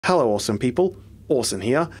Hello awesome people, Orson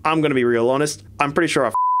here. I'm gonna be real honest, I'm pretty sure I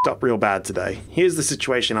f***ed up real bad today. Here's the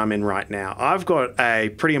situation I'm in right now. I've got a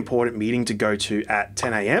pretty important meeting to go to at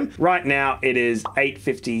 10 a.m. Right now it is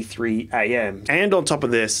 8:53 a.m. And on top of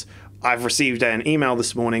this, I've received an email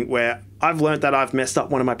this morning where I've learned that I've messed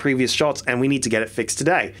up one of my previous shots and we need to get it fixed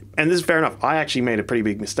today. And this is fair enough. I actually made a pretty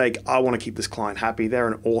big mistake. I want to keep this client happy. They're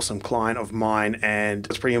an awesome client of mine and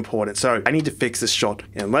it's pretty important. So I need to fix this shot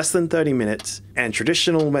in less than 30 minutes, and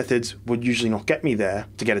traditional methods would usually not get me there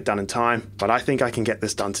to get it done in time, but I think I can get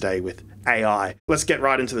this done today with AI. Let's get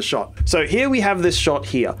right into the shot. So here we have this shot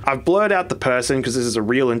here. I've blurred out the person because this is a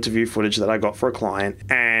real interview footage that I got for a client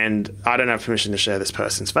and I don't have permission to share this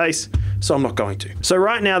person's face, so I'm not going to. So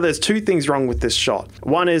right now there's two things wrong with this shot.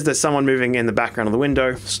 One is there's someone moving in the background of the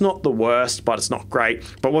window. It's not the worst, but it's not great.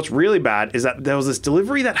 But what's really bad is that there was this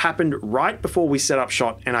delivery that happened right before we set up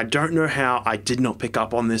shot, and I don't know how I did not pick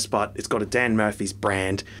up on this, but it's got a Dan Murphy's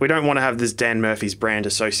brand. We don't want to have this Dan Murphy's brand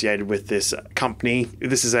associated with this company.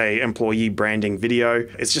 This is a employee branding video.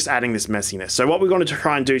 It's just adding this messiness. So what we're going to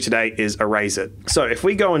try and do today is erase it. So if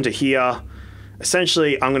we go into here,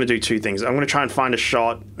 essentially, I'm going to do two things. I'm going to try and find a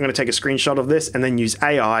shot. I'm going to take a screenshot of this and then use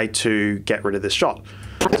AI to get rid of this shot.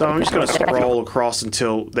 So I'm just going to scroll across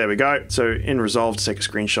until, there we go. So in Resolve, to take a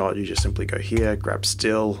screenshot, you just simply go here, grab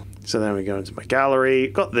still. So then we go into my gallery,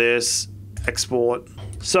 got this, export.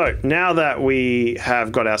 So now that we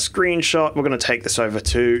have got our screenshot, we're going to take this over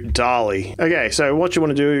to DALL-E. Okay, so what you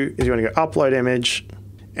want to do is you want to go upload image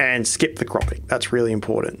and skip the cropping. That's really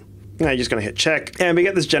important. Now you're just going to hit check and we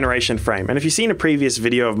get this generation frame. And if you've seen a previous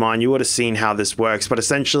video of mine, you would have seen how this works. But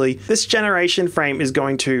essentially, this generation frame is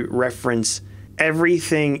going to reference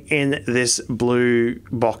everything in this blue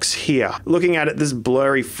box here. Looking at it, this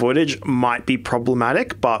blurry footage might be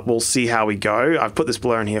problematic, but we'll see how we go. I've put this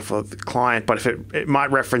blur in here for the client, but if it might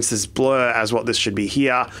reference this blur as what this should be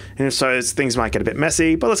here. And if so, things might get a bit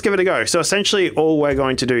messy, but let's give it a go. So essentially all we're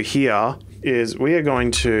going to do here is we are going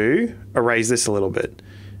to erase this a little bit.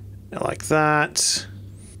 Like that.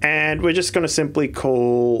 And we're just going to simply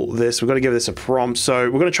call this, we're going to give this a prompt. So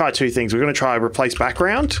we're going to try two things. We're going to try replace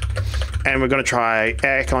background and we're going to try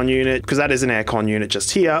aircon unit, because that is an aircon unit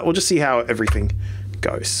just here. We'll just see how everything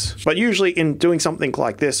goes. But usually in doing something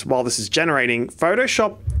like this, while this is generating,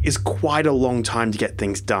 Photoshop is quite a long time to get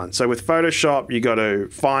things done. So with Photoshop, you got to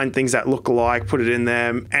find things that look alike, put it in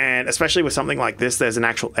them. And especially with something like this, there's an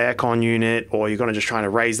actual aircon unit, or you're going to just try to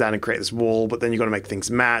raise that and create this wall, but then you've got to make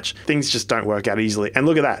things match. Things just don't work out easily. And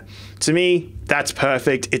look at that. To me, that's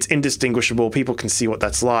perfect. It's indistinguishable. People can see what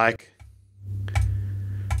that's like.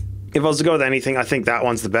 If I was to go with anything, I think that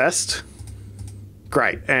one's the best.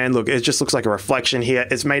 Great. And look, it just looks like a reflection here.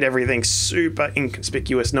 It's made everything super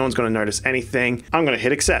inconspicuous. No one's going to notice anything. I'm going to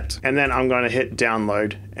hit accept and then I'm going to hit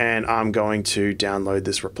download and I'm going to download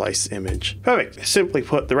this replace image. Perfect. Simply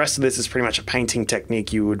put, the rest of this is pretty much a painting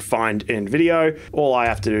technique you would find in video. All I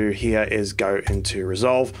have to do here is go into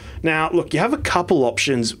Resolve. Now, look, you have a couple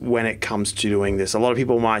options when it comes to doing this. A lot of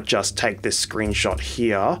people might just take this screenshot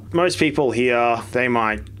here. Most people here, they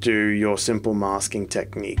might do your simple masking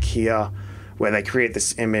technique here, where they create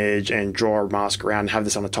this image and draw a mask around and have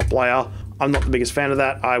this on a top layer. I'm not the biggest fan of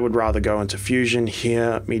that. I would rather go into Fusion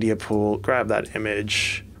here, media pool, grab that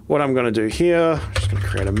image. What I'm gonna do here, I'm just gonna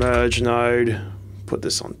create a merge node, put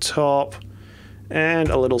this on top, and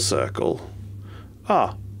a little circle.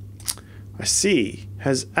 Ah, I see.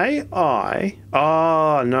 Has AI,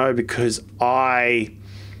 no, because I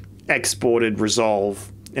exported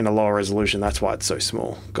Resolve in a lower resolution. That's why it's so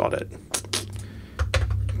small. Got it.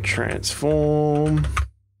 Transform.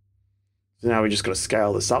 So now we just got to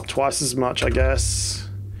scale this up twice as much, I guess.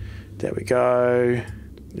 There we go.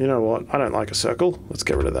 You know what? I don't like a circle. Let's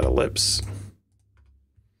get rid of that ellipse.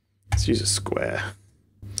 Let's use a square.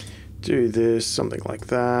 Do this, something like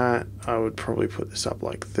that. I would probably put this up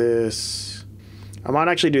like this. I might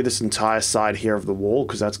actually do this entire side here of the wall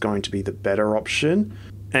because that's going to be the better option.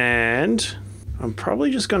 And I'm probably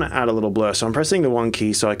just going to add a little blur. So I'm pressing the 1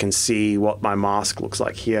 key so I can see what my mask looks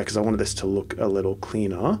like here because I wanted this to look a little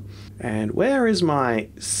cleaner. And where is my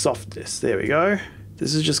softness? There we go.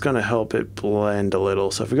 This is just going to help it blend a little.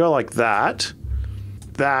 So if we go like that,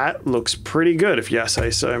 that looks pretty good if you say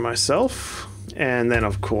so myself. And then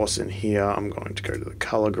of course in here, I'm going to go to the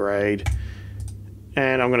color grade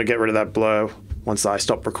and I'm going to get rid of that blur once I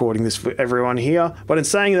stop recording this for everyone here. But in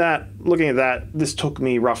saying that, looking at that, this took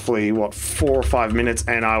me roughly, what, 4 or 5 minutes,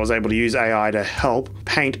 and I was able to use AI to help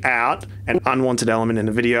paint out an unwanted element in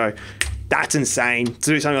the video That's insane.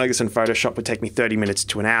 To do something like this in Photoshop would take me 30 minutes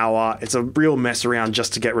to an hour. It's a real mess around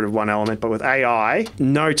just to get rid of one element, but with AI,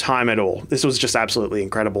 no time at all. This was just absolutely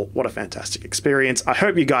incredible. What a fantastic experience. I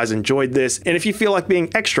hope you guys enjoyed this, and if you feel like being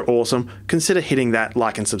extra awesome, consider hitting that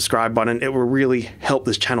like and subscribe button. It will really help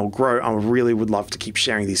this channel grow. I really would love to keep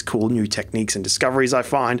sharing these cool new techniques and discoveries I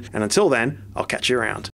find, and until then, I'll catch you around.